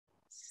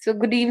So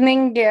good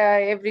evening,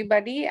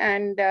 everybody,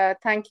 and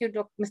thank you,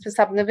 Mr.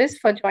 Sabnavis,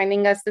 for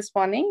joining us this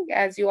morning.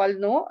 As you all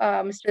know,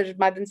 Mr.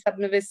 Madan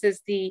Sabnavis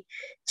is the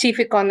Chief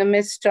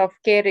Economist of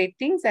CARE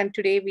Ratings, and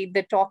today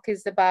the talk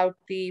is about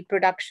the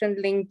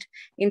production-linked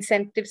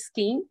incentive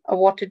scheme,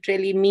 what it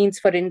really means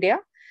for India.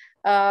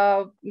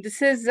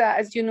 This is,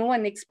 as you know,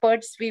 an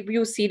experts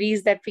review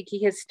series that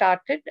FICCI has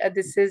started.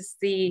 This is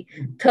the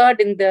third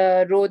in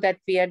the row that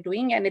we are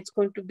doing, and it's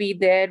going to be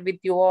there with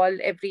you all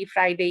every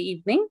Friday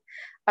evening.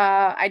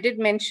 I did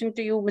mention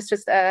to you, Mr.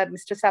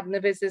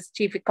 Sabnavis is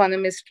Chief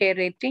Economist, CARE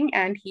Rating,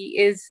 and he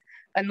is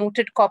a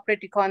noted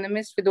corporate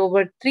economist with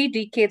over 3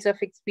 decades of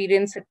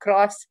experience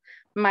across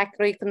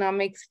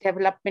macroeconomics,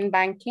 development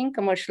banking,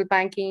 commercial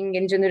banking,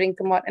 engineering,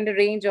 and a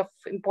range of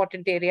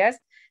important areas,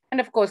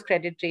 and of course,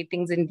 credit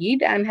ratings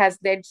indeed, and has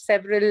led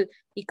several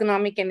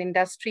economic and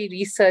industry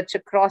research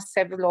across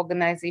several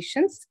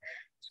organizations.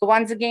 So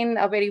once again,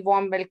 a very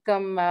warm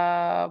welcome,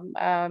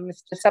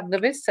 Mr.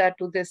 Sabnavis,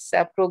 to this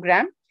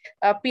program.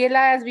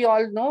 PLI, as we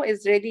all know,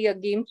 is really a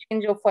game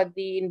changer for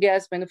the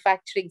India's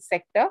manufacturing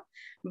sector.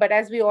 But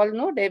as we all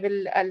know,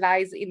 devil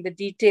lies in the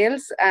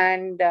details,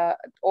 and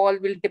all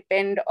will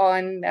depend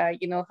on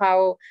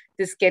how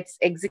this gets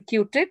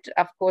executed.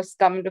 Of course,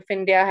 Government of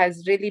India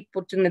has really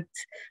put in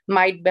its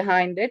might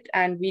behind it,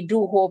 and we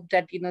do hope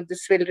that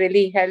this will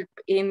really help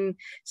in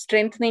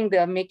strengthening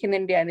the Make in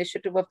India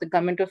initiative of the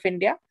Government of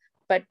India.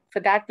 But for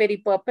that very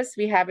purpose,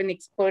 we have an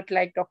expert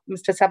like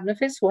Mr.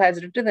 Sabnavis, who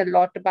has written a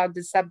lot about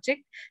this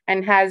subject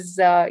and has,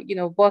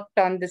 worked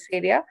on this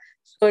area.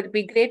 So it'd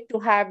be great to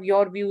have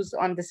your views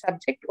on the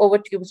subject. Over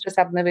to you, Mr.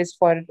 Sabnavis,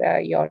 for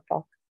your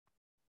talk.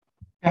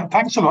 Yeah,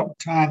 thanks a lot,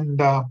 and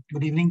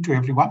good evening to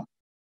everyone.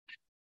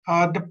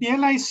 The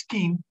PLI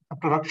scheme, a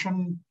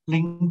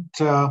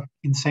production-linked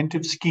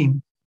incentive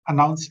scheme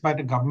announced by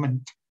the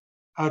government,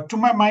 to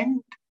my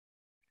mind,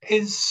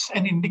 is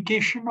an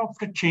indication of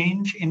the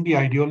change in the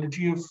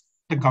ideology of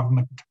the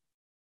government,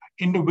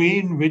 in the way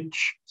in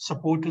which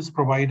support is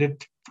provided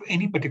to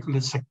any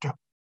particular sector.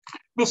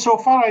 But so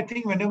far, I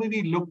think whenever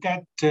we look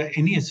at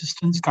any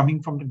assistance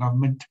coming from the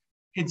government,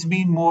 it's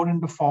been more in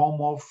the form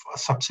of a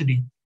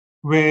subsidy,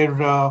 where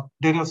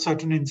there are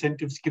certain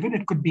incentives given.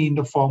 It could be in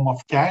the form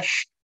of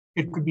cash.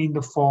 It could be in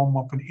the form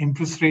of an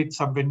interest rate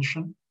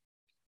subvention.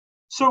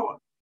 So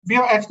we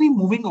are actually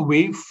moving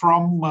away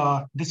from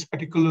this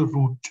particular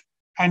route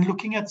and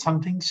looking at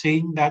something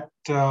saying that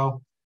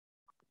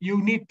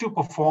you need to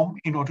perform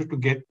in order to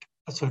get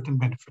a certain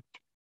benefit.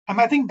 And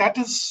I think that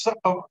is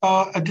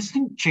a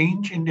distinct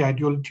change in the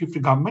ideology of the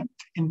government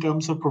in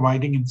terms of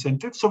providing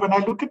incentives. So when I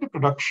look at the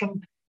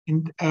production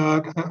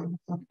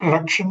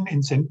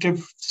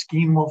incentive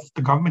scheme of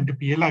the government, the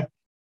PLI,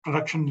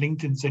 production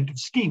linked incentive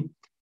scheme,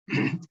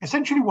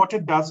 essentially what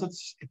it does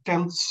is it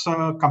tells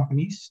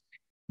companies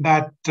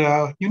that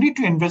you need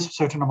to invest a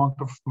certain amount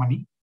of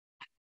money.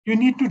 You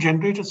need to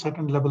generate a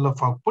certain level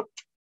of output.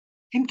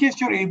 In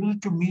case you're able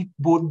to meet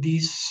both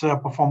these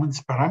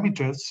performance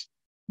parameters,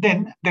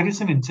 then there is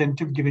an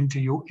incentive given to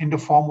you in the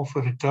form of a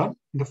return,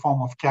 in the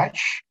form of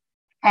cash.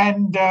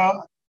 And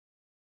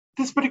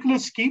this particular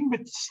scheme,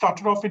 which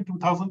started off in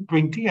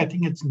 2020, I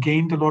think it's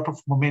gained a lot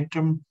of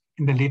momentum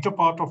in the later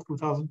part of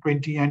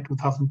 2020 and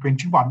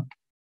 2021,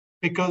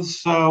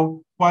 because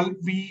while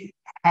we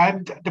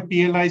had the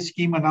PLI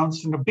scheme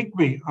announced in a big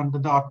way under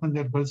the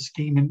Atmanirbhar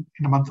scheme in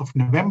the month of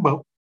November,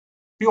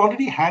 we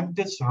already had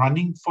this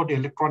running for the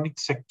electronic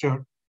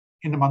sector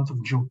in the month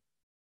of June,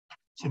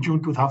 so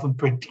June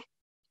 2020.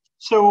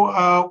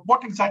 So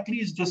what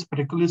exactly is this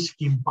particular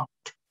scheme about?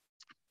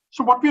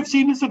 So what we have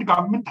seen is that the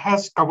government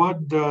has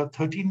covered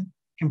 13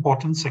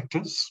 important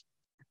sectors.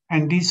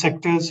 And these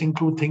sectors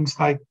include things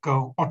like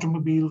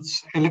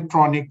automobiles,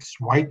 electronics,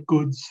 white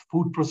goods,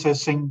 food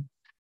processing,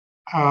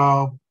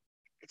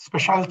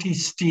 specialty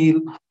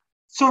steel.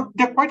 So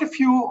there are quite a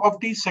few of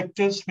these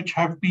sectors which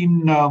have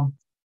been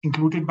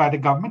included by the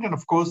government. And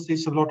of course,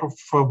 there's a lot of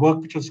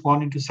work which has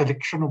gone into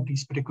selection of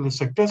these particular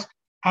sectors.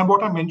 And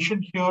what I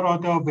mentioned here are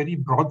the very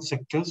broad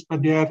sectors,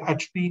 but they are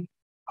actually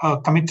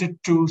committed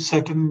to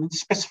certain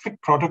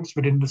specific products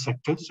within the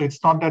sector. So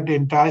it's not that the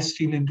entire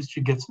steel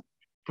industry gets it.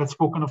 That's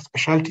spoken of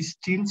specialty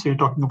steel. So you're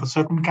talking of a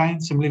certain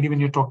kind. Similarly, when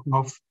you're talking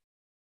of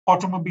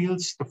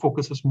automobiles, the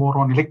focus is more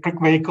on electric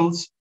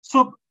vehicles.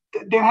 So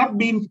there have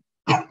been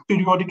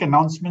periodic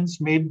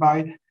announcements made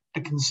by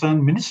the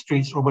concerned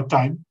ministries over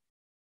time,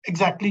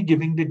 exactly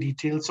giving the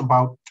details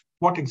about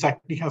what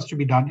exactly has to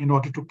be done in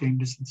order to claim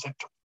this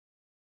incentive.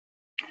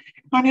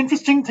 Now, an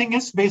interesting thing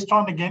is, based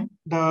on, again,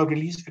 the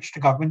release which the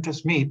government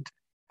has made,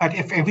 that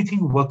if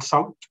everything works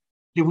out,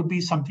 there would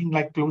be something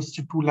like close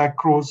to 2 lakh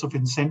crores of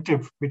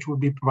incentive which would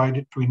be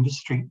provided to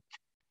industry.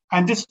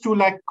 And this 2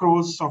 lakh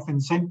crores of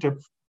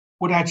incentive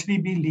would actually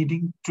be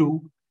leading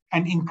to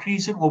an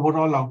increase in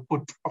overall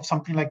output of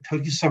something like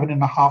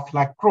 37.5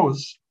 lakh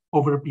crores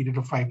over a period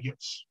of 5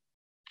 years.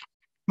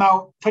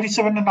 Now,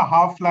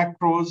 37.5 lakh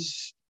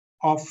crores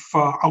of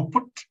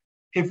output,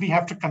 if we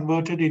have to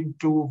convert it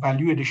into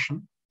value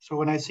addition. So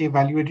when I say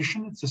value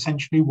addition, it's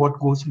essentially what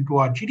goes into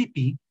our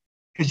GDP.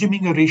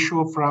 assuming a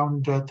ratio of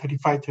around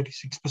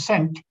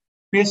 35-36%,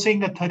 we are saying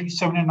that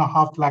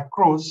 37.5 lakh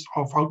crores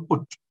of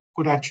output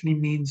could actually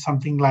mean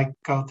something like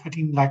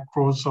 13 lakh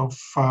crores of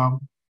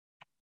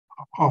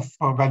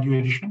value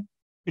addition,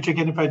 which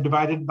again, if I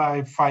divide it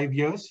by 5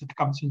 years, it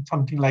comes in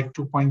something like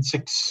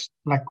 2.6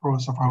 lakh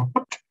crores of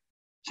output.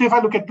 So if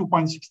I look at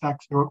 2.6 lakh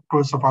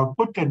crores of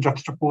output and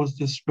juxtapose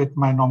this with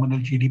my nominal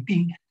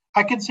GDP,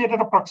 I can say that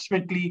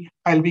approximately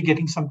I'll be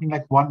getting something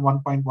like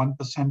 1.1%,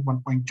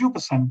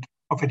 1.2%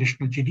 of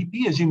additional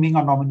GDP, assuming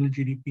our nominal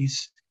GDP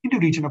is in the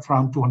region of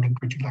around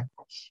 220 lakh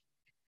crores.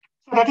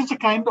 So that is a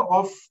kind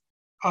of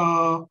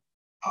an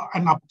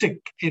uptick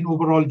in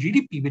overall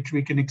GDP, which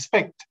we can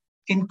expect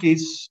in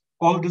case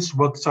all this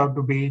works out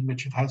the way in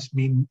which it has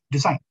been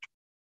designed.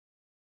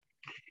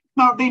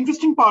 Now, the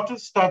interesting part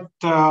is that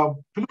if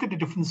we look at the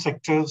different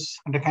sectors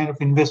and the kind of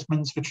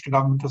investments which the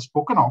government has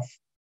spoken of,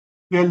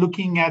 we are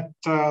looking at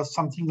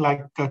something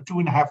like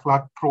 2.5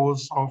 lakh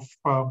crores of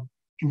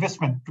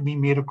investment to be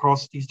made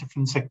across these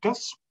different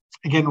sectors,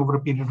 again, over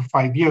a period of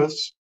 5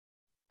 years.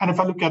 And if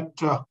I look at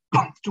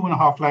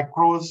 2.5 lakh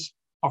crores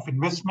of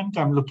investment,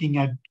 I'm looking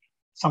at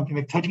something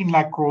like 13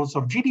 lakh crores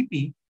of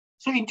GDP.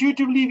 So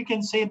intuitively, we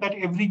can say that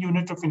every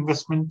unit of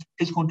investment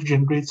is going to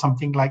generate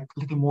something like a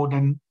little more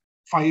than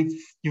 5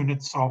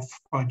 units of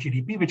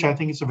GDP, which I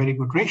think is a very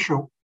good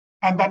ratio.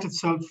 And that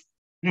itself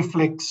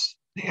reflects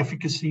the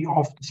efficacy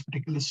of this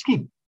particular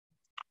scheme.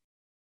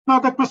 Now,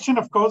 the question,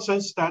 of course,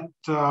 is that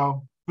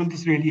will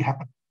this really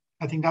happen?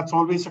 I think that's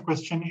always a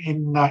question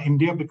in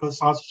India because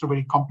ours is a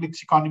very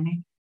complex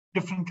economy,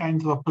 different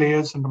kinds of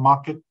players in the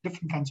market,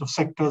 different kinds of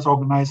sectors,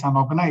 organized,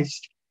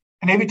 unorganized.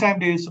 And every time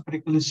there is a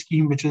particular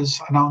scheme which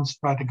is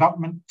announced by the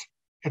government,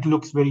 it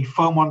looks very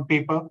firm on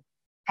paper.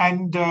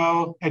 And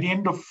at the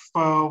end of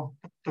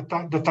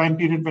the time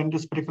period when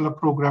this particular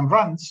program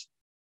runs,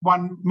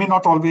 one may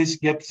not always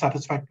get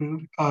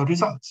satisfactory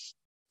results.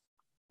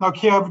 Now,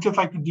 here I would just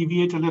like to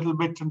deviate a little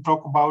bit and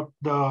talk about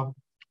the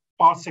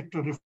power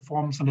sector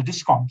reforms and the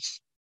DISCOMs.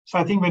 So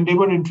I think when they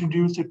were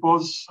introduced, it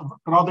was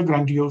a rather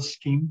grandiose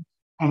scheme,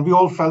 and we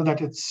all felt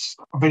that it's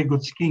a very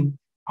good scheme.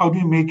 How do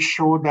you make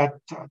sure that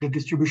the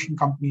distribution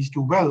companies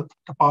do well,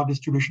 the power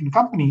distribution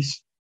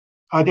companies?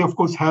 They, of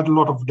course, had a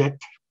lot of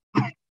debt,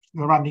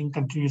 running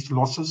continuous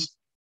losses.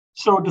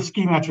 So the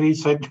scheme actually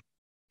said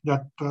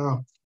that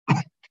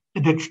the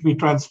debt should be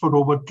transferred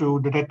over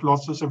to the debt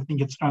losses. Everything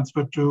gets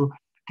transferred to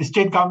the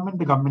state government.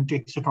 The government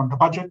takes it on the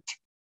budget,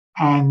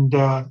 and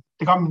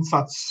the government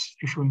starts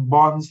issuing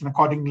bonds, and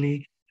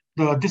accordingly,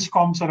 the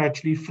DISCOMs are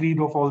actually freed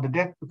of all the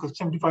debt because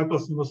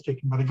 75% was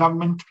taken by the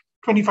government,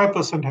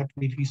 25% had to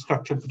be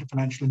restructured for the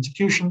financial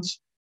institutions.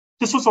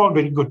 This was all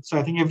very good. So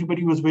I think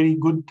everybody was very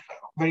good,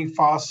 very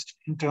fast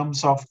in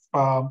terms of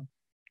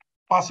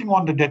passing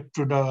on the debt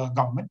to the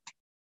government.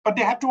 But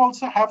they had to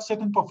also have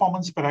certain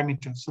performance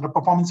parameters. So the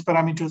performance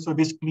parameters are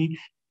basically,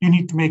 you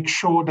need to make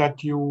sure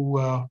that you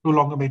no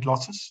longer made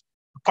losses,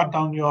 cut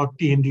down your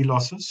T&D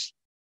losses,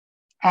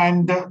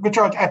 and which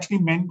actually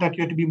meant that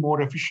you had to be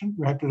more efficient.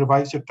 You had to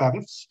revise your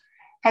tariffs.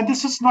 And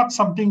this is not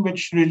something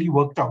which really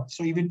worked out.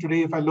 So even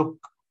today, if I look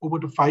over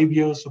the 5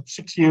 years or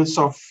 6 years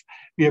of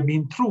we have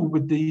been through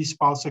with these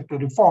power sector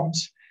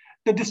reforms,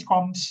 the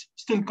DISCOMs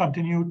still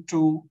continue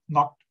to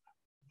not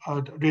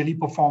really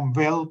perform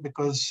well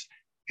because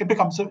it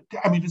becomes,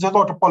 there's a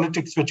lot of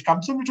politics which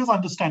comes in, which is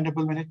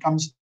understandable when it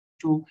comes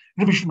to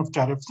revision of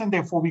tariffs, and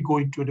therefore we go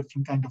into a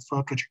different kind of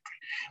trajectory.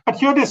 But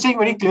here they're saying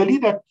very clearly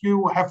that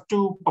you have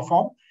to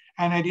perform,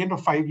 and at the end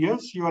of 5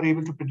 years, you are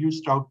able to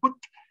produce the output.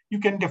 You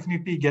can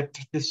definitely get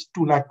this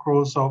 2 lakh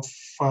crores of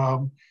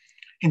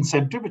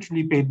incentive, which will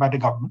be paid by the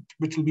government,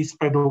 which will be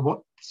spread over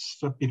this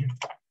period of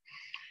time.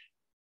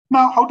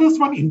 Now, how does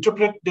one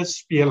interpret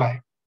this PLI?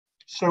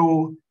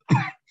 So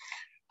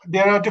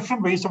there are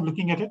different ways of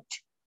looking at it,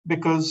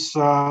 because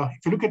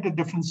if you look at the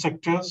different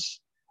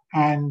sectors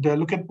and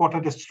look at what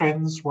are the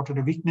strengths, what are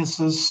the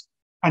weaknesses,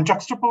 and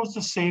juxtapose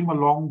the same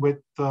along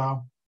with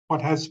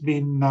what has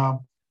been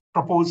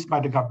proposed by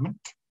the government,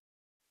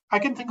 I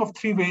can think of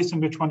 3 ways in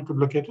which one could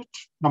look at it.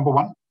 Number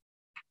one,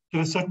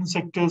 there are certain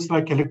sectors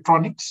like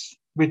electronics,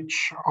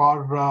 which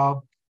are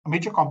a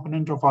major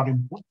component of our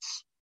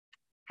imports.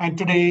 And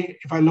today,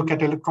 if I look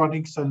at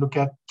electronics, I look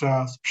at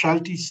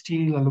specialty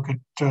steel, I look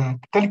at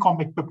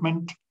telecom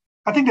equipment,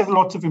 I think there's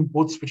lots of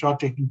imports which are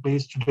taking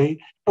place today.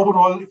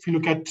 Overall, if you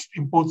look at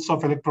imports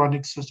of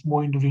electronics, it's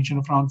more in the region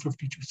of around $50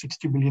 to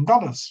 $60 billion.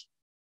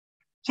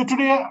 So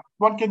today,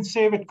 one can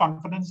say with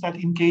confidence that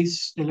in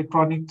case the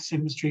electronics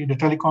industry, the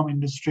telecom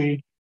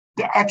industry,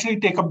 they actually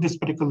take up this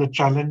particular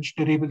challenge,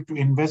 they're able to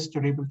invest,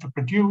 they're able to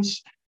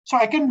produce. So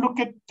I can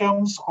look at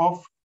terms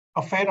of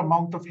a fair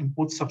amount of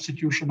import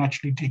substitution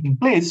actually taking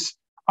place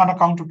on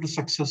account of the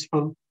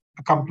successful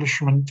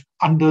accomplishment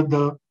under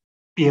the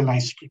PLI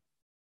scheme.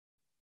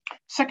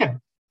 Second,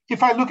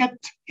 if I look at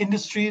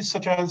industries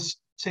such as,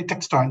 say,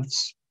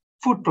 textiles,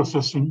 food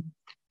processing,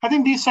 I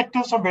think these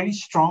sectors are very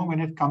strong when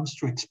it comes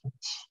to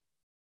exports.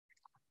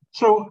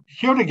 So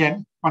here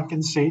again, one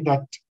can say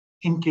that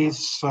in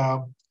case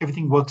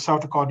everything works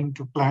out according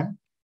to plan,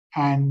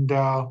 and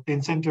the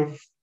incentive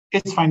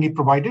is finally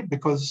provided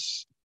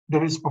because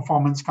there is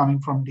performance coming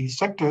from these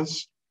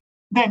sectors,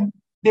 then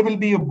there will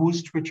be a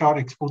boost which our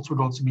exports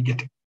would also be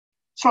getting.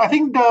 So I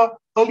think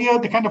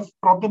the kind of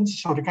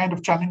problems or the kind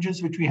of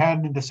challenges which we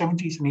had in the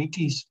 70s and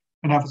 80s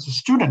when I was a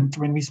student,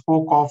 when we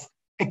spoke of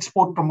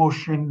export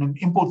promotion and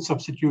import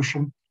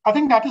substitution, I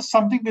think that is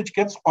something which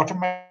gets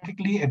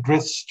automatically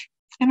addressed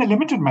in a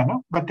limited manner,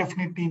 but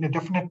definitely in a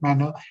definite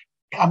manner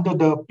under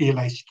the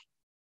PLI scheme.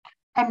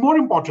 And more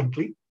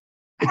importantly,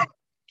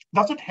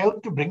 does it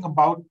help to bring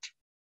about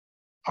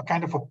a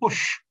kind of a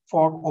push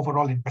for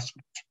overall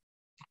investment?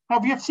 Now,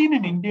 we have seen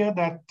in India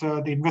that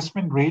the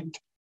investment rate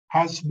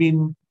has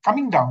been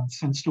coming down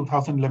since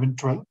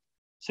 2011-12.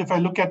 So if I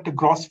look at the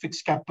gross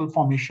fixed capital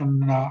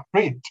formation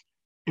rate,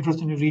 it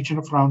was in a region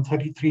of around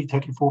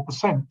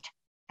 33-34%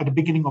 at the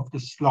beginning of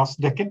this last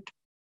decade.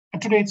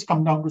 And today it's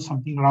come down to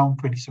something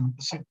around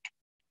 27%.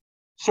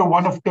 So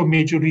one of the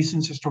major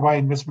reasons as to why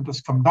investment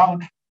has come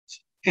down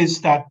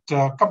is that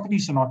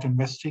companies are not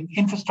investing,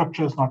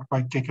 infrastructure is not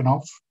quite taken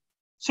off.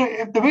 So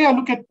the way I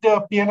look at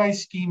the PLI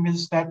scheme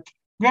is that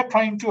we are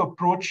trying to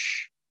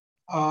approach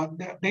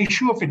the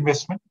issue of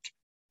investment,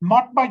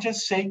 not by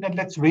just saying that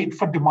let's wait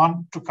for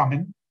demand to come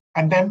in,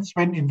 and then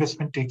when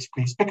investment takes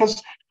place.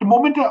 Because the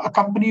moment a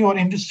company or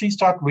industry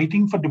start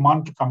waiting for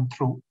demand to come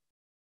through,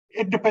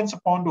 it depends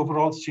upon the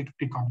overall state of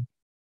the economy.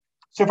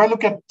 So if I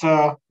look at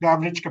the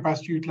average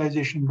capacity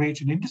utilization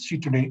rate in industry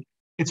today,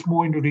 it's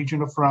more in the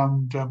region of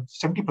around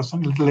 70%,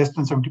 a little less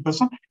than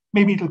 70%.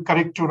 Maybe it'll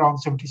correct to around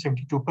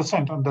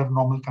 70-72% under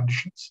normal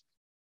conditions.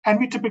 And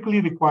we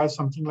typically require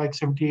something like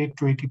 78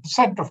 to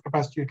 80% of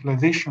capacity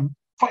utilization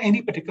for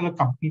any particular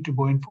company to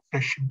go in for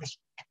fresh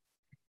investment.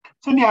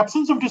 So in the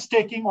absence of this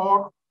taking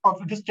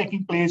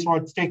place, or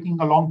it's taking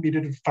a long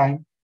period of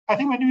time, I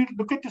think when we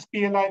look at this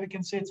PLI, we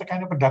can say it's a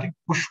kind of a direct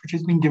push which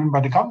is being given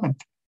by the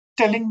government,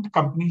 telling the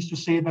companies to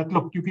say that,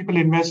 look, you people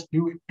invest,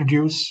 you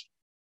produce,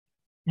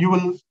 you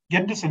will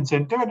get this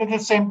incentive. And at the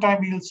same time,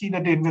 we'll see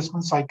that the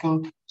investment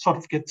cycle sort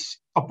of gets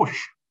a push.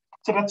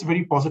 So that's a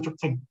very positive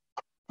thing.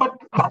 But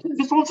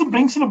this also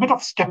brings in a bit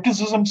of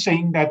skepticism,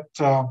 saying that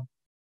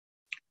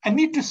I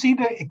need to see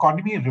the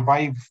economy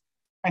revive.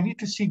 I need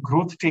to see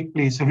growth take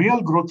place,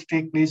 real growth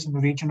take place in the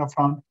region of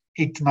around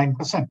 8 to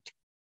 9%.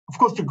 Of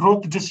course, the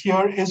growth this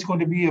year is going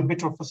to be a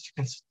bit of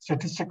a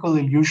statistical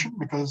illusion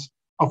because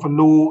of a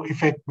low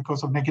effect,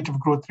 because of negative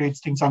growth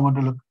rates. Things are going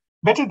to look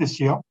better this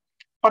year.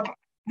 But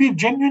we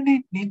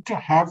genuinely need to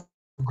have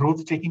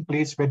growth taking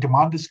place where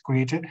demand is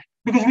created,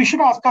 because we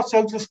should ask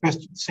ourselves this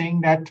question,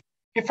 saying that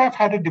if I've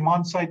had a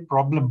demand side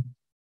problem,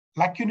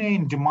 lacunae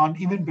in demand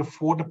even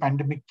before the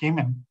pandemic came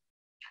in,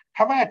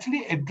 have I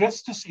actually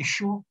addressed this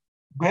issue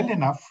well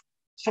enough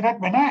so that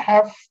when I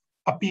have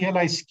a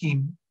PLI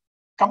scheme,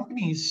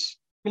 companies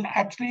will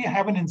actually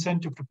have an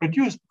incentive to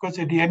produce, because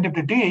at the end of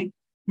the day,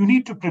 you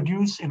need to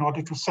produce in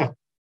order to sell.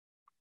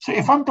 So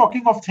if I'm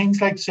talking of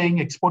things like saying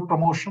export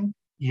promotion,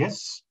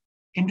 yes,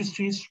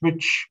 industries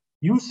which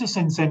use this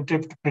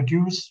incentive to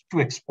produce to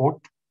export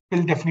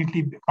will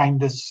definitely find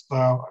this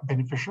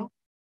beneficial.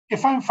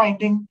 If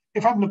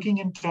I'm looking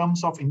in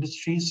terms of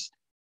industries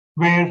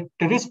where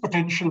there is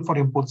potential for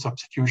import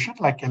substitution,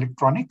 like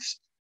electronics,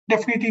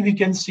 definitely we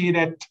can see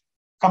that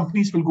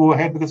companies will go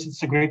ahead because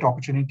it's a great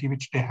opportunity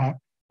which they have.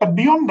 But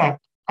beyond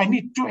that, I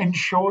need to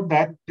ensure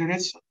that there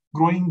is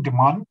growing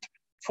demand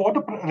for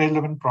the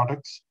relevant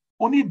products.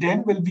 Only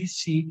then will we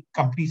see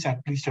companies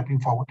actually stepping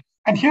forward.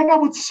 And here I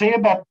would say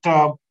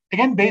that,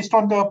 again, based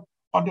on the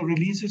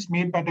releases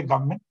made by the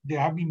government, there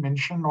have been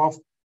mention of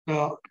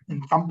the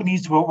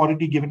companies who have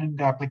already given in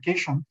the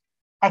application.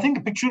 I think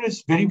the picture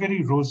is very,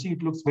 very rosy.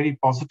 It looks very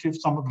positive.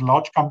 Some of the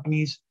large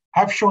companies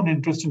have shown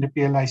interest in the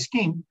PLI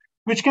scheme,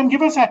 which can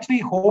give us actually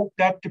hope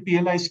that the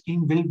PLI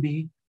scheme will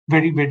be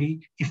very,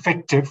 very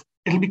effective.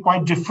 It'll be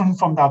quite different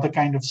from the other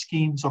kind of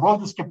schemes, or all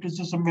the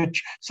skepticism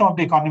which some of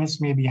the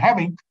economists may be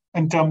having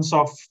in terms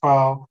of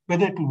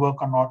whether it will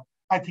work or not.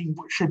 I think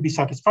should be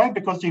satisfied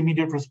because the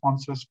immediate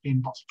response has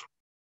been positive.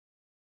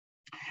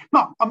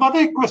 Now,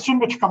 another question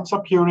which comes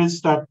up here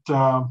is that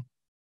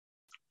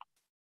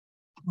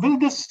will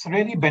this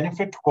really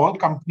benefit all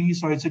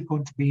companies, or is it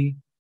going to be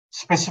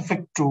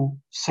specific to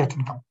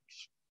certain companies?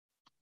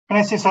 When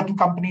I say certain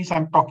companies,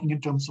 I'm talking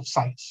in terms of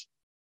size.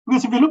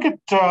 Because if you look at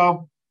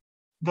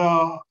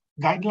the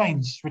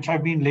guidelines which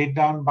have been laid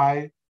down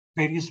by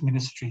various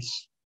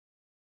ministries,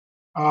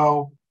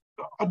 do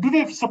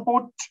they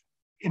support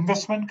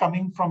investment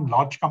coming from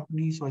large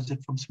companies, or is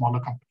it from smaller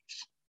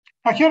companies?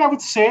 Now, here I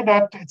would say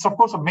that it's, of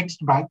course, a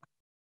mixed bag,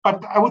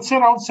 but I would say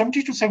around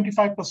 70 to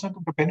 75%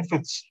 of the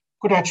benefits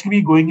could actually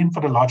be going in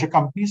for the larger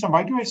companies. And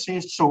why do I say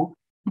so?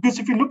 Because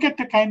if you look at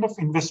the kind of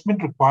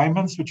investment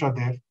requirements which are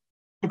there,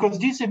 because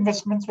these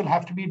investments will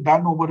have to be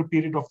done over a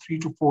period of 3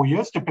 to 4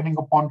 years, depending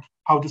upon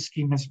how the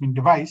scheme has been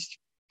devised.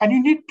 And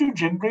you need to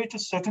generate a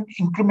certain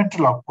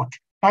incremental output.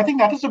 Now, I think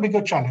that is a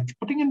bigger challenge.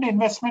 Putting in the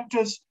investment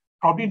is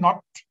probably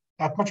not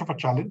that much of a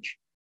challenge.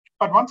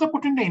 But once I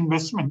put in the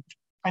investment,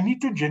 I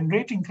need to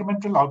generate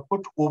incremental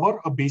output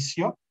over a base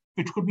year,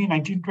 which could be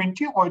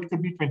 1920 or it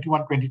could be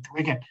 2122.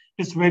 Again,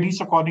 this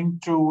varies according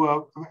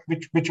to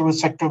whichever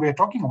sector we're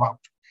talking about.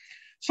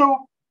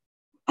 So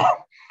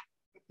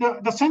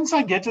the sense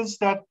I get is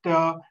that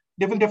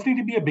there will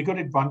definitely be a bigger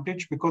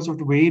advantage because of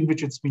the way in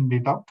which it's been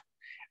laid out.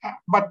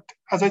 But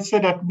as I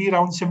said, at me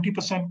around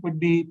 70% would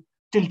be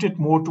tilted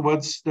more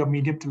towards the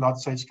medium to large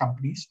size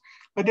companies.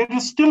 But there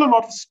is still a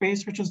lot of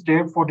space which is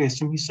there for the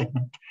SME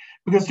segment,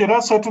 because there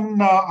are certain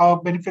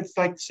benefits,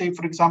 like, say,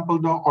 for example,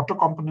 the auto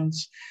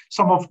components,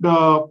 some of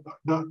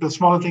the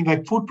smaller things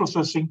like food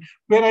processing,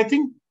 where I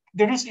think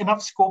there is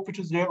enough scope which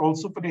is there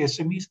also for the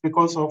SMEs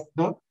because of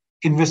the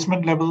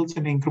investment levels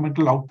and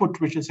incremental output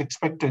which is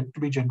expected to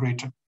be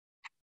generated.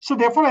 So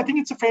therefore, I think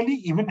it's a fairly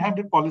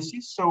even-handed policy.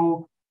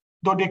 So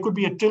though there could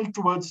be a tilt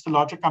towards the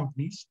larger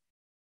companies,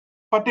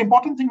 but the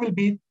important thing will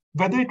be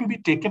whether it will be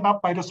taken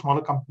up by the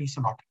smaller companies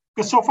or not.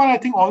 Because so far, I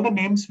think all the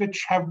names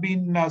which have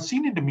been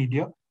seen in the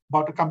media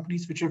about the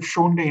companies which have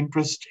shown their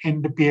interest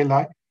in the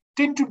PLI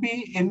tend to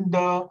be in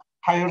the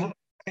higher,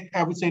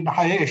 I would say, in the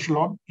higher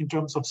echelon in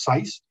terms of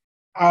size.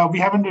 We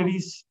haven't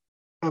really,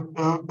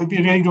 we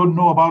really don't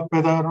know about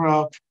whether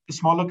the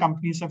smaller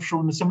companies have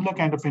shown a similar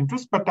kind of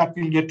interest, but that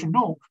we'll get to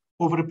know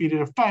over a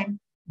period of time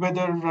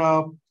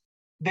whether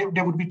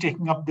they would be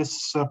taking up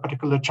this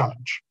particular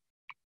challenge.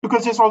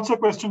 Because there's also a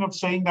question of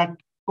saying that,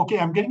 okay,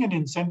 I'm getting an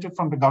incentive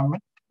from the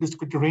government. This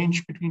could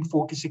range between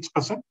 4 to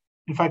 6%.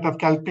 In fact, I've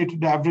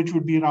calculated the average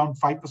would be around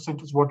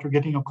 5% is what you're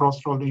getting across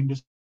all the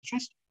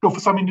industries. So for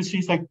some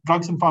industries like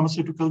drugs and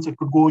pharmaceuticals, it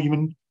could go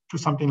even to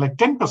something like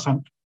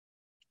 10%.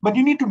 But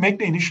you need to make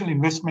the initial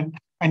investment.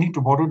 I need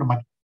to borrow the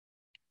money.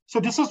 So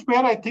this is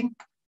where I think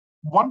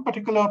one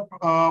particular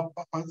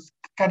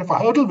kind of a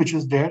hurdle which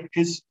is there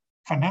is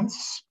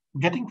finance,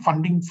 getting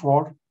funding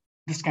for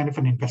this kind of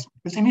an investment.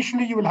 Because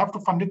initially you will have to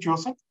fund it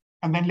yourself,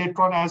 and then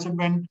later on, as and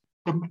when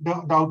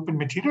the output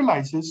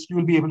materializes, you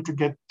will be able to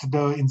get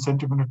the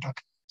incentive in return.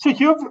 So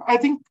here, I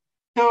think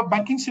the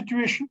banking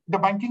situation, the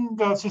banking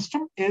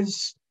system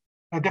is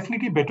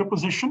definitely better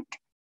positioned.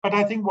 But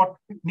I think what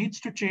needs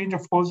to change,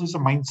 of course, is a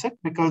mindset,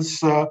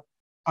 because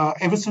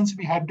ever since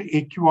we had the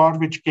AQR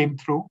which came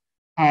through,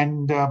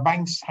 and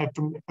banks had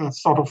to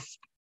sort of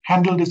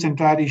handle this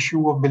entire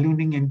issue of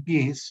ballooning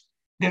NPAs,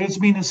 there has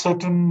been a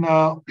certain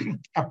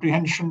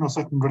apprehension or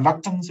certain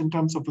reluctance in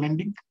terms of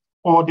lending,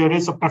 or there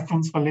is a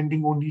preference for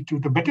lending only to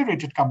the better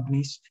rated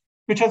companies,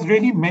 which has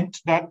really meant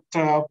that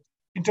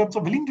in terms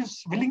of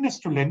willingness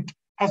to lend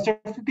has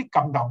definitely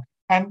come down.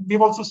 And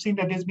we've also seen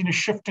that there's been a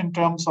shift in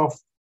terms of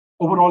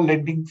overall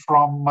lending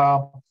from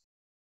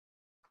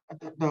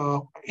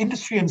the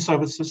industry and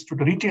services to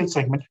the retail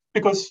segment,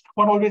 because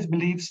one always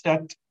believes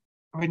that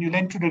when you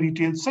lend to the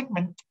retail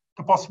segment,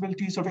 the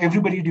possibilities of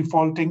everybody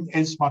defaulting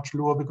is much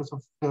lower because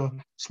of the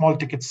small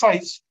ticket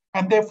size.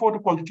 And therefore, the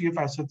quality of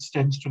assets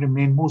tends to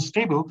remain more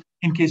stable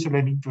in case of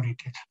lending to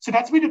retail. So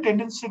that's been the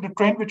tendency, the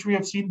trend which we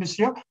have seen this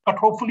year. But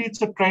hopefully,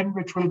 it's a trend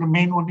which will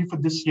remain only for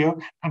this year.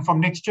 And from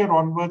next year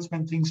onwards,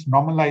 when things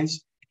normalize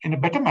in a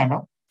better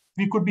manner,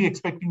 we could be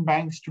expecting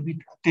banks to be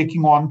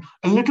taking on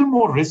a little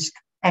more risk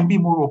and be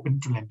more open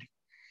to lending.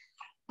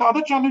 The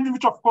other challenge,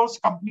 which of course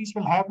companies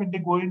will have when they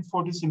go in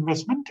for this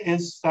investment,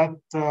 is that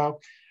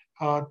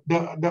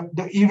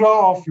the era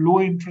of low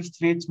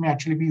interest rates may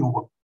actually be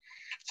over.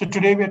 So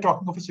today we're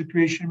talking of a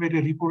situation where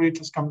the repo rate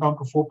has come down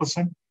to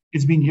 4%.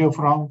 It's been here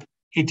for around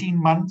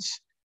 18 months.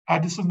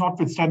 This is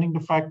notwithstanding the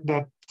fact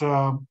that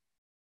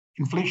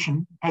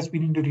inflation has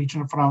been in the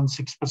region of around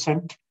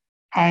 6%.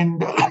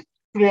 And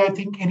today, I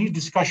think any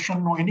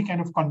discussion or any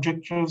kind of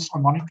conjectures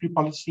on monetary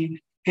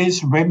policy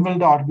is when will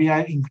the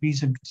RBI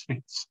increase interest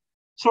rates?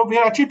 So we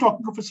are actually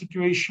talking of a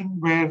situation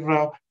where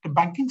the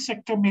banking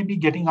sector may be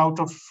getting out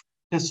of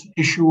this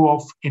issue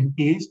of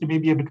NPAs. They may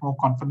be a bit more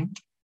confident.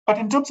 But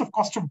in terms of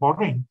cost of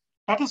borrowing,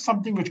 that is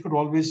something which could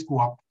always go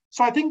up.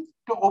 So I think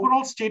the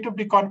overall state of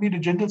the economy, the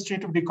general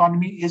state of the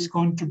economy is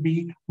going to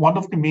be one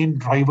of the main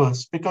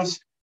drivers. Because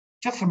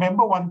just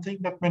remember one thing,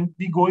 that when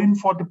we go in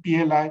for the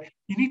PLI,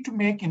 you need to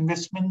make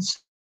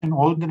investments in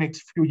all the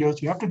next few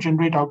years. You have to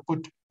generate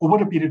output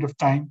over a period of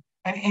time.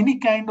 And any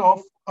kind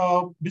of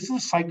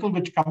business cycle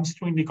which comes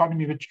through in the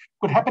economy, which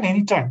could happen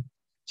anytime.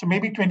 So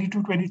maybe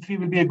 22, 23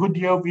 will be a good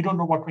year. We don't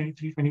know what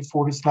 23,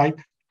 24 is like.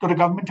 So the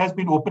government has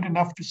been open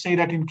enough to say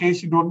that in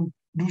case you don't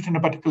do it in a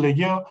particular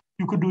year,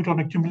 you could do it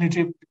on a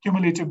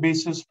cumulative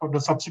basis for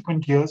the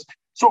subsequent years.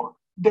 So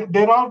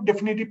there are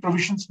definitely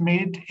provisions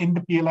made in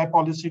the PLI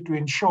policy to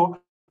ensure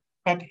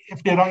that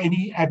if there are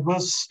any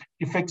adverse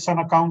effects on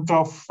account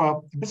of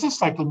business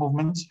cycle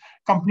movements,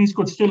 companies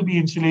could still be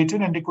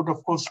insulated, and they could,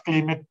 of course,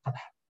 claim it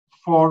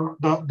for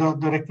the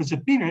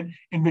requisite period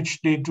in which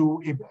they're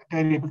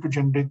able to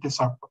generate this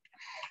output.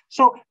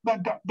 So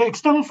the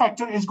external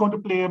factor is going to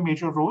play a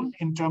major role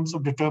in terms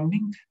of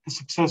determining the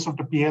success of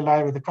the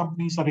PLI, where the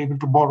companies are able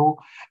to borrow,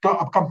 the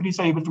companies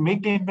are able to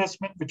make the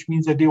investment, which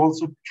means that they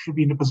also should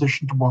be in a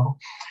position to borrow.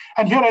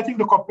 And here, I think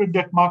the corporate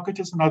debt market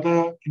is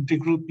another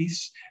integral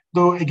piece,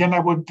 Though, again, I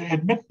would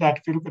admit that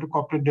if you look at a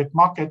corporate debt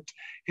market,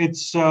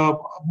 it's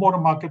more a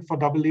market for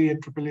AA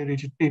and AAA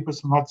rated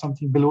papers and not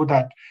something below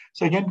that.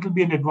 So again, it will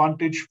be an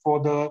advantage for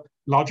the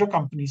larger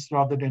companies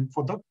rather than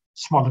for the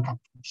smaller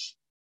companies.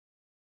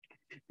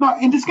 Now,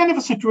 in this kind of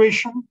a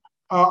situation,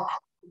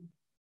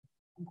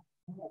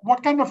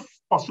 what kind of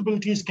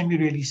possibilities can we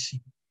really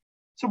see?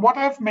 So what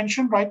I've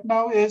mentioned right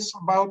now is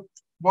about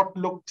what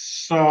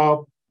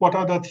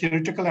are the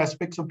theoretical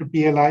aspects of the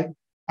PLI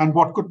and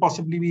what could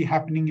possibly be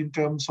happening in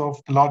terms of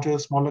the larger,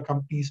 smaller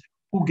companies,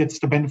 who gets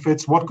the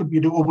benefits, what could be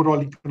the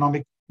overall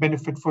economic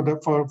benefit for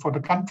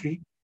the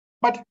country.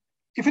 But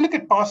if you look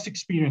at past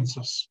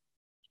experiences,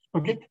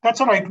 okay, that's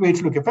the right way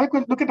to look. If I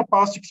could look at the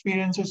past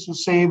experiences to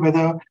say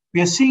whether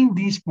we are seeing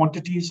these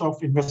quantities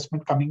of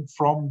investment coming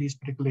from these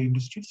particular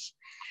industries,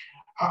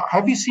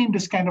 have we seen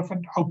this kind of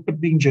an output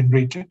being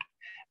generated?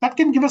 That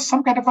can give us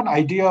some kind of an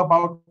idea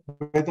about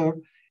whether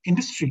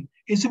industry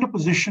is in a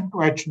position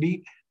to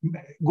actually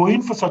go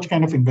in for such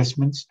kind of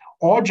investments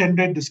or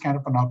generate this kind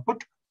of an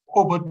output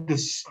over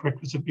this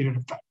requisite period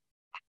of time.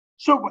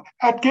 So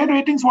at CARE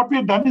Ratings, what we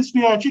have done is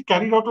we actually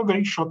carried out a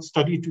very short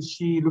study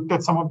to looked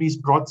at some of these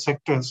broad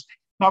sectors.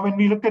 Now, when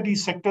we looked at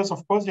these sectors,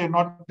 of course, they're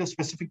not the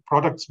specific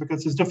products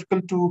because it's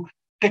difficult to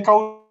take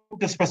out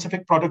the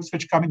specific products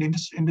which come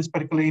in this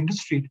particular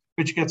industry,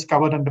 which gets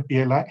covered under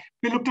PLI.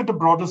 We looked at the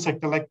broader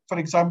sector. Like, for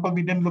example,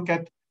 we didn't look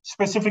at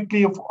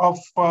specifically of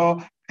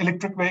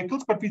electric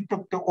vehicles, but we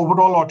took the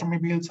overall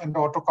automobiles and the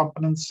auto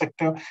components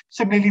sector.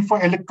 Similarly,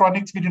 for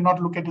electronics, we did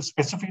not look at the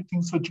specific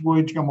things which go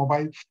into your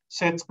mobile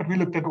sets, but we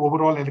looked at the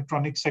overall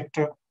electronic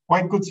sector.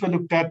 White goods were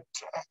looked at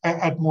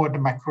more at the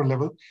macro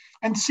level,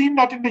 and seen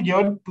that in the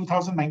year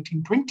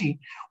 2019-20,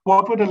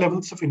 what were the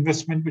levels of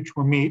investment which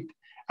were made,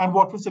 and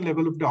what was the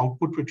level of the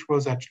output which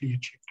was actually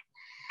achieved.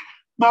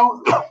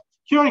 Now,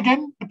 here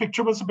again, the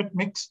picture was a bit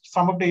mixed.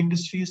 Some of the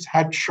industries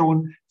had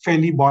shown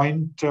fairly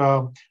buoyant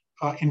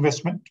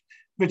investment,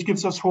 which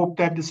gives us hope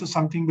that this is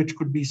something which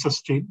could be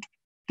sustained.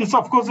 This,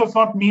 of course, does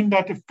not mean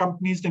that if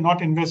companies did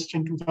not invest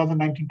in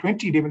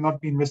 2019-20, they will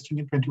not be investing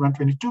in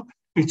 21-22,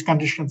 which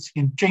conditions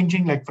in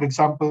changing. Like, for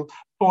example,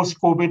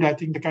 post-COVID, I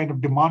think the kind of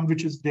demand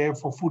which is there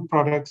for food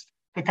products,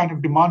 the kind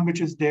of demand which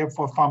is there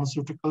for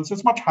pharmaceuticals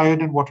is much higher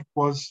than what it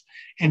was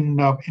in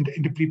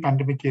the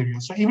pre-pandemic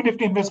area. So even if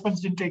the investments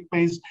didn't take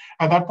place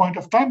at that point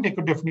of time, they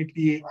could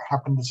definitely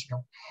happen this year.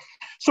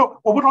 So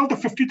overall, the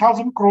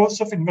 50,000 crores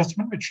of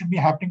investment, which should be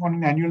happening on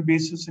an annual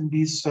basis in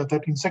these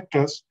 13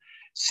 sectors,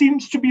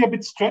 seems to be a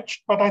bit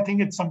stretched, but I think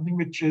it's something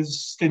which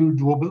is still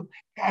doable.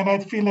 And I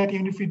feel that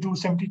even if we do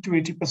 70 to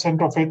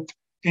 80% of it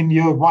in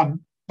year one,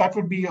 that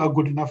would be a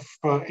good enough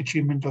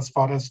achievement as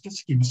far as the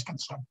scheme is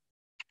concerned.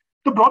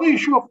 The broader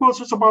issue, of course,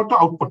 is about the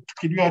output.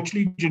 Can you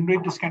actually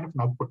generate this kind of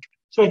an output?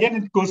 So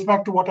again, it goes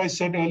back to what I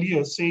said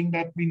earlier, saying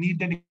that we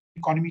need an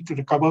economy to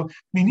recover.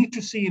 We need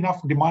to see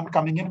enough demand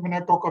coming in. When I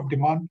talk of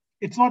demand,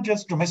 it's not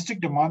just domestic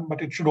demand,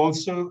 but it should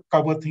also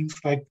cover things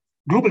like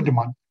global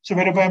demand. So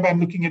wherever I'm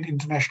looking at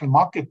international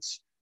markets,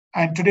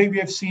 and today we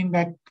have seen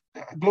that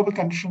global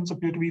conditions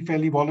appear to be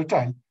fairly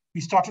volatile. We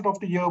started off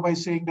the year by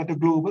saying that the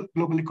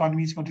global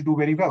economy is going to do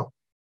very well.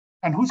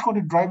 And who's going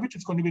to drive it?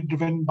 It's going to be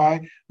driven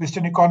by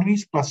Western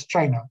economies plus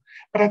China.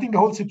 But I think the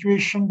whole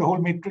situation, the whole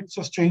matrix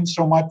has changed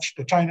so much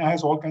that China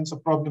has all kinds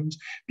of problems.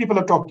 People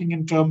are talking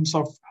in terms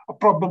of a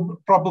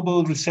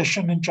probable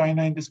recession in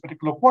China in this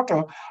particular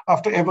quarter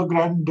after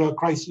Evergrande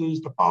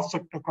crisis, the power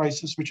sector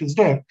crisis, which is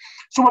there.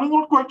 So I'm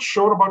not quite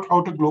sure about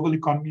how the global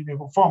economy may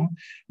perform,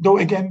 though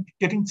again,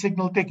 taking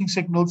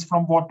signals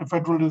from what the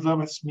Federal Reserve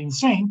has been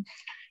saying,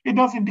 it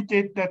does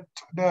indicate that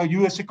the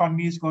US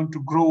economy is going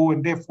to grow,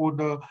 and therefore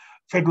the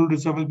Federal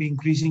Reserve will be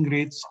increasing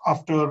rates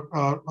after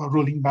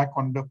rolling back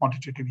on the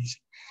quantitative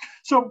easing.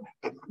 So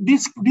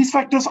these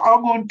factors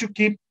are going to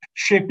keep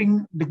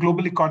shaping the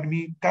global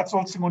economy. That's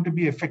also going to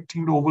be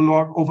affecting the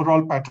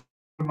overall pattern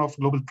of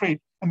global trade.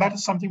 And that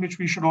is something which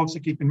we should also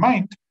keep in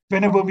mind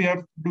whenever we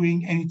are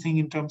doing anything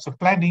in terms of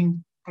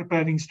planning,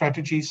 preparing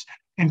strategies,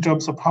 in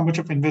terms of how much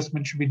of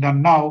investment should be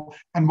done now,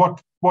 and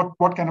what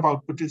kind of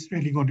output is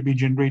really going to be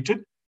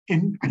generated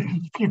in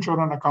future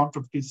on account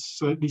of these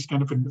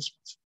kind of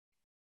investments.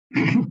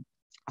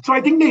 So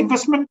I think the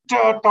investment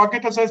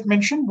target, as I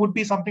mentioned, would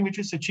be something which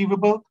is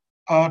achievable.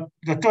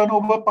 The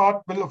turnover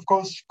part will, of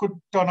course, could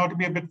turn out to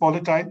be a bit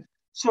volatile.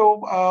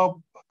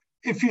 So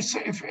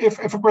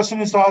if a question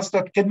is asked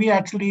that can we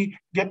actually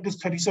get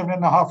this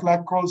 37.5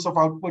 lakh crores of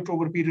output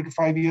over a period of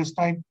 5 years'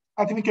 time,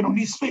 I think we can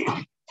only say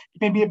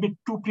it may be a bit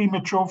too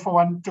premature for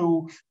one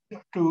to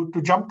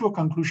jump to a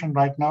conclusion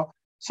right now.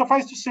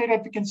 Suffice to say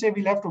that we can say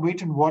we'll have to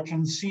wait and watch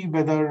and see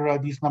whether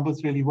these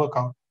numbers really work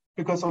out,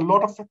 because a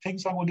lot of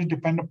things are going to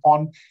depend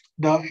upon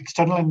the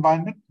external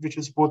environment, which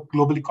is both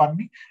global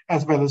economy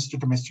as well as the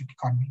domestic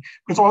economy.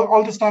 Because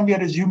all this time we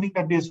are assuming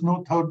that there's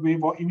no third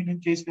wave, or even in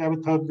case we have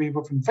a third wave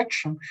of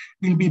infection,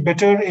 we'll be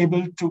better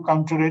able to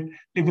counter it.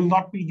 There will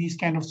not be these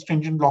kind of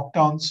stringent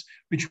lockdowns,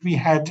 which we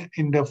had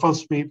in the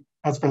first wave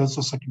as well as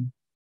the second.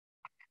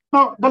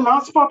 Now, the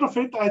last part of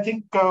it, I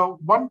think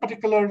one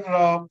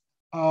particular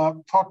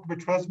thought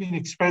which has been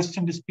expressed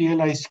in this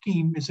PLI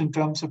scheme is in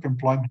terms of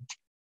employment.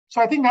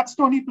 So I think that's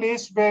the only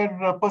place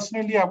where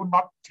personally I would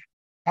not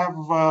have,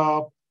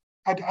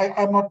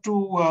 I'm not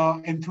too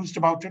enthused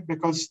about it,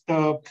 because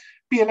the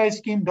PLI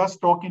scheme does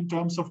talk in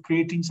terms of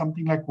creating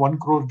something like 1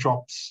 crore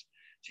jobs.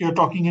 So you're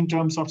talking in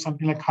terms of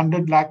something like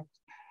 100 lakh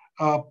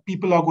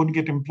people are going to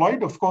get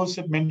employed. Of course,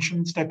 it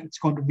mentions that it's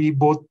going to be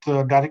both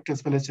direct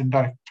as well as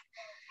indirect.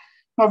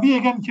 Now, we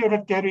again here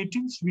at CARE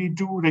Ratings, we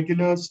do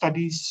regular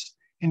studies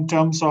in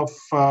terms of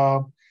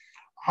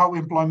how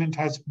employment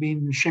has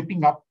been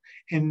shaping up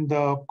in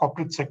the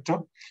corporate sector.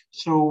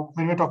 So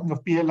when we're talking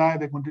of PLI,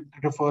 we're going to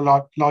refer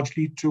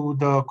largely to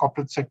the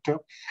corporate sector.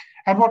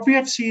 And what we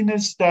have seen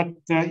is that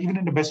even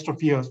in the best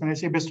of years, when I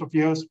say best of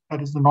years,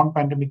 that is the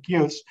non-pandemic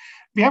years,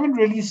 we haven't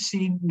really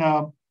seen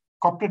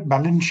corporate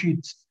balance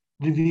sheets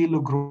reveal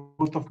a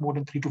growth of more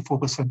than 3 to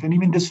 4%. And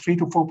even this 3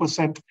 to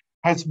 4%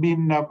 has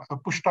been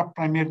pushed up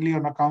primarily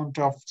on account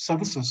of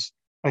services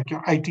like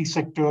your IT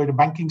sector, the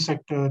banking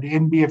sector, the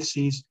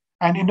NBFCs,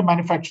 and in the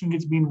manufacturing,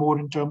 it's been more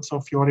in terms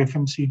of your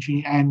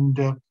FMCG and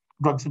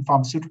drugs and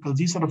pharmaceuticals.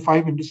 These are the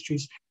 5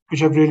 industries which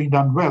have really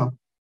done well.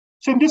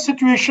 So in this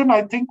situation,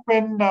 I think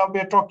when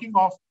we're talking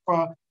of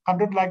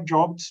 100 lakh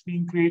jobs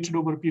being created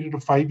over a period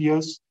of 5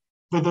 years,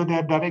 whether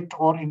they're direct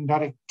or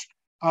indirect,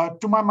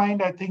 to my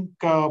mind, I think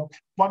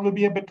one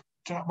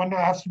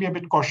has to be a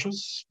bit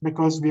cautious,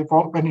 because we've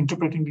all been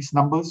interpreting these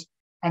numbers.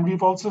 And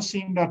we've also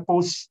seen that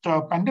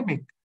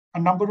post-pandemic, a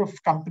number of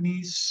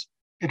companies,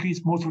 at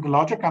least most of the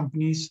larger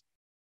companies,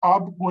 are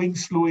going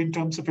slow in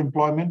terms of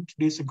employment.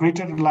 There's a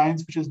greater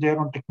reliance which is there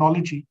on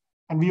technology.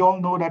 And we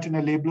all know that in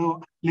a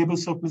labor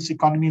surplus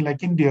economy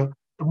like India,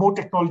 the more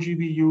technology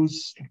we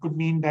use, it could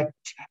mean that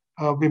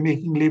we're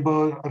making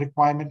labor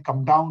requirement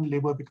come down,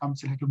 labor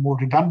becomes a little more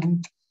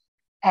redundant.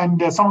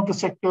 And some of the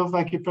sectors,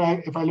 like if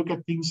I look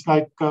at things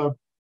like the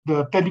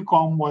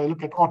telecom, or I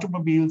look at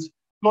automobiles,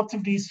 lots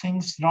of these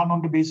things run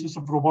on the basis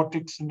of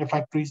robotics in the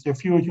factories. There are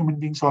fewer human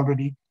beings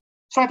already.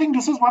 So I think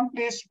this is one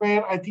place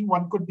where I think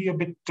one could be a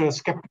bit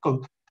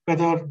skeptical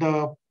whether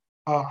the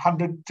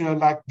 100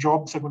 lakh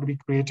jobs are going to be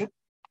created.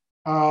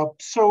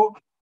 So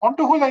on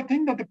the whole, I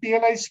think that the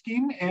PLI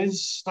scheme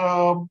is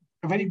a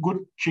very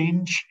good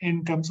change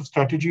in terms of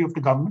strategy of the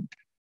government,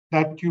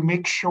 that you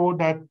make sure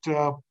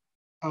that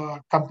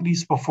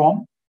companies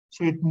perform.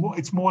 So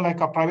it's more like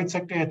a private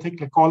sector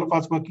ethic, like all of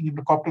us working in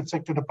the corporate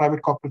sector, the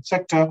private corporate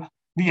sector.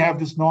 We have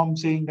this norm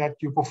saying that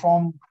you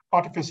perform,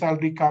 part of your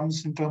salary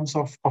comes in terms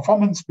of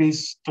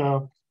performance-based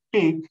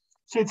pay.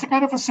 So it's a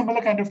kind of a similar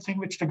kind of thing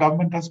which the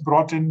government has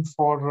brought in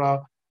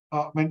for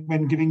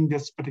when giving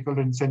this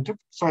particular incentive.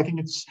 So I think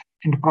it's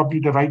in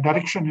probably the right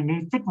direction.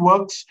 And if it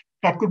works,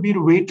 that could be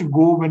the way to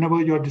go whenever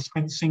you're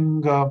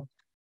dispensing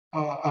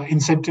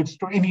incentives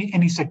to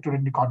any sector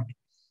in the economy.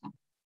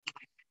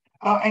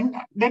 And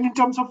then in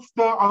terms of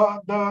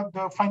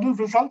the final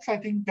results, I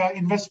think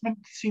investment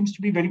seems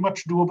to be very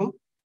much doable.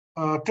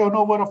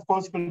 Turnover, of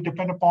course, will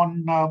depend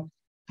upon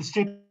the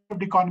state of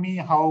the economy,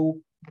 how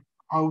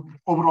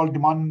overall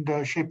demand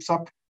shapes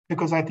up,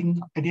 because I think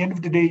at the end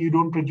of the day, you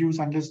don't produce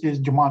unless there's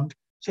demand.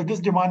 So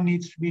this demand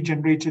needs to be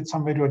generated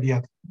somewhere or the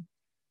other.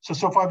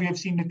 So far we have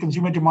seen that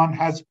consumer demand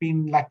has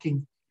been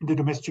lacking in the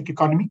domestic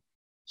economy.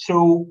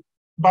 So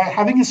by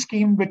having a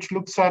scheme which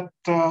looks at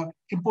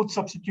import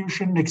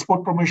substitution,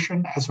 export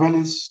promotion, as well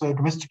as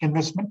domestic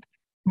investment,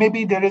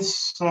 maybe there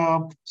is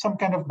some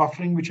kind of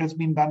buffering which has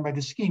been done by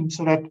the scheme,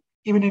 so that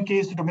even in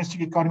case the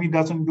domestic economy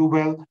doesn't do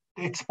well,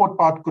 the export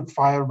part could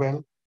fire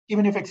well.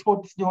 Even if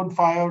exports don't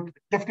fire,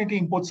 definitely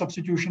import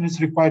substitution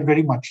is required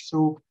very much.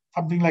 So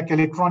something like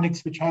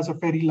electronics, which has a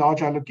very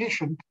large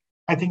allocation,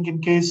 I think in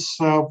case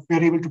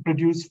we're able to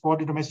produce for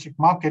the domestic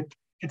market,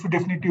 it would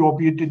definitely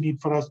obviate the need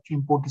for us to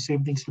import the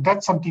same things. So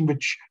that's something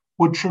which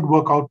should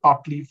work out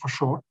partly for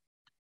sure.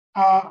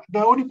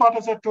 The only part,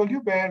 as I told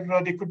you, where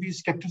there could be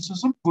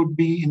skepticism would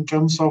be in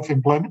terms of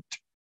employment,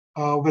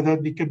 whether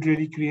we could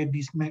really create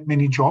these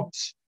many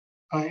jobs.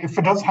 If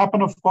it does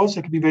happen, of course,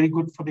 it will be very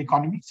good for the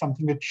economy,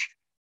 something which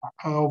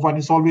one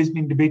has always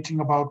been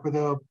debating about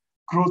whether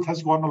growth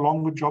has gone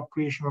along with job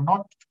creation or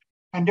not.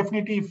 And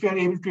definitely, if we are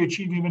able to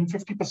achieve even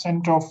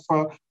 50%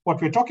 of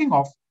what we're talking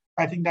of,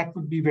 I think that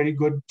would be very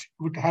good.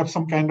 It would have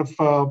some kind of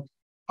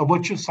a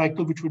virtuous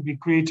cycle which would be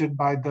created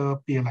by the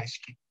PLI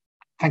scheme.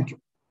 Thank you.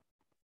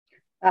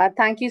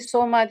 Thank you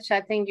so much.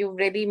 I think you've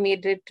really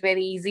made it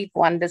very easy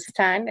to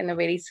understand. In a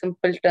very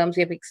simple terms,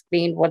 you have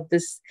explained what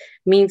this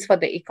means for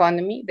the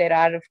economy. There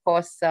are, of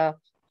course,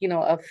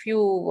 a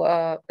few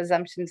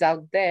assumptions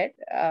out there,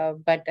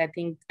 but I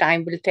think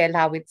time will tell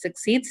how it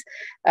succeeds.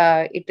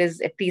 It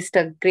is at least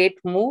a great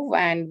move,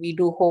 and we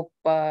do hope,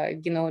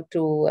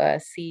 to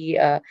see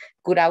a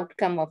good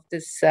outcome of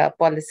this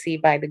policy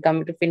by the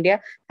Government of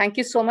India. Thank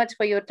you so much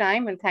for your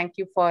time, and thank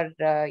you for,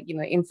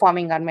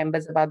 informing our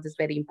members about this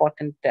very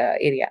important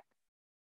area.